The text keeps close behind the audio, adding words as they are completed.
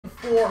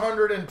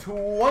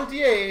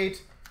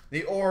428,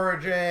 the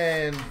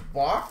Origins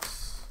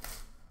box.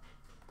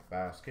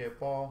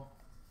 Basketball.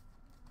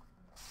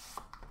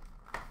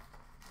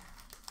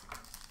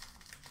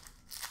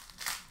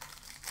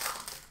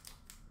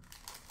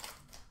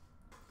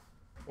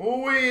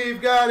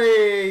 We've got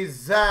a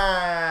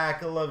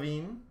Zach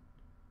LaVine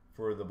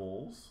for the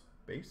Bulls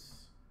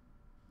base.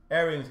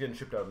 Everything's getting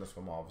shipped out in this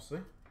one, obviously.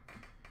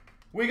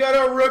 We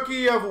got a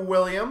rookie of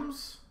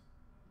Williams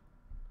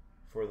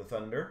for the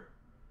Thunder.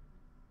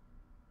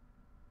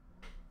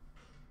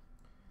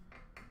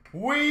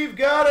 We've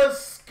got a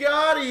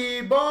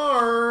Scotty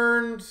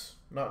Barnes,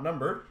 not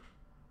numbered.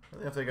 I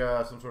think that's like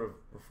some sort of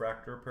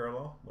refractor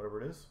parallel,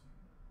 whatever it is.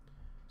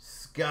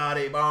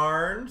 Scotty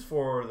Barnes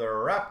for the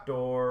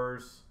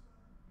Raptors.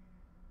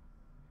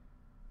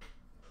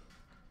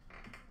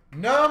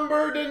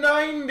 Number to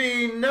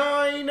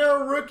 99, a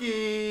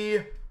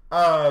rookie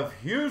of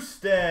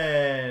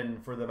Houston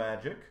for the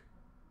Magic.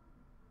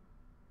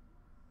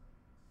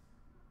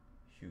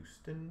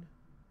 Houston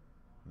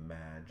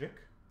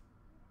Magic.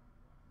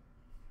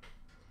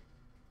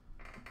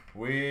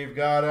 We've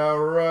got a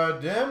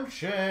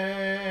redemption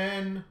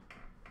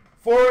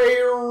for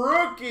a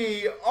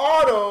rookie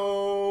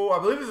auto. I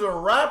believe this is a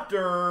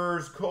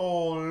Raptors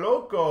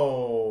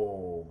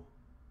Coloco.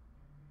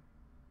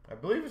 I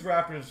believe it's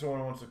Raptors.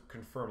 Someone wants to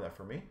confirm that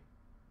for me.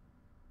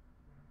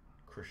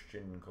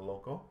 Christian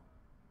Coloco.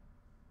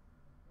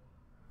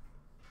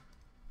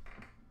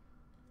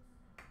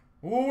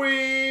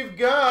 We've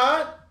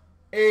got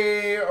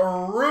a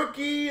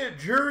rookie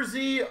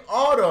jersey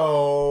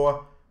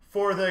auto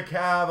for the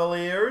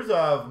Cavaliers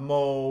of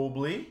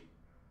Mobley.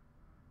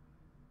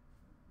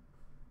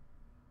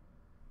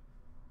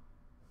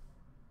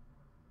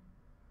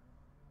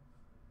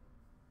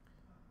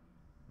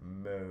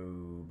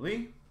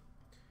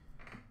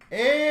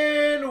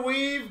 And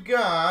we've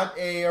got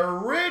a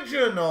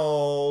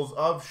Originals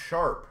of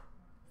Sharp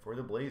for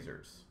the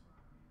Blazers.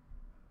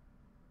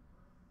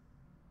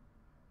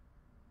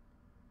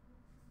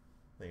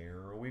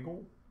 There we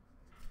go.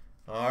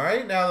 All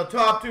right, now the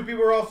top two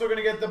people are also going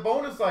to get the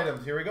bonus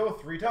items. Here we go,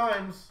 3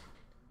 times.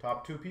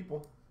 Top 2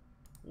 people.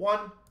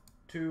 1,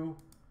 2,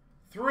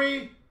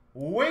 3.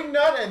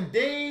 Wingnut and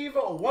Dave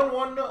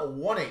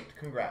 1118.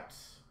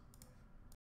 Congrats.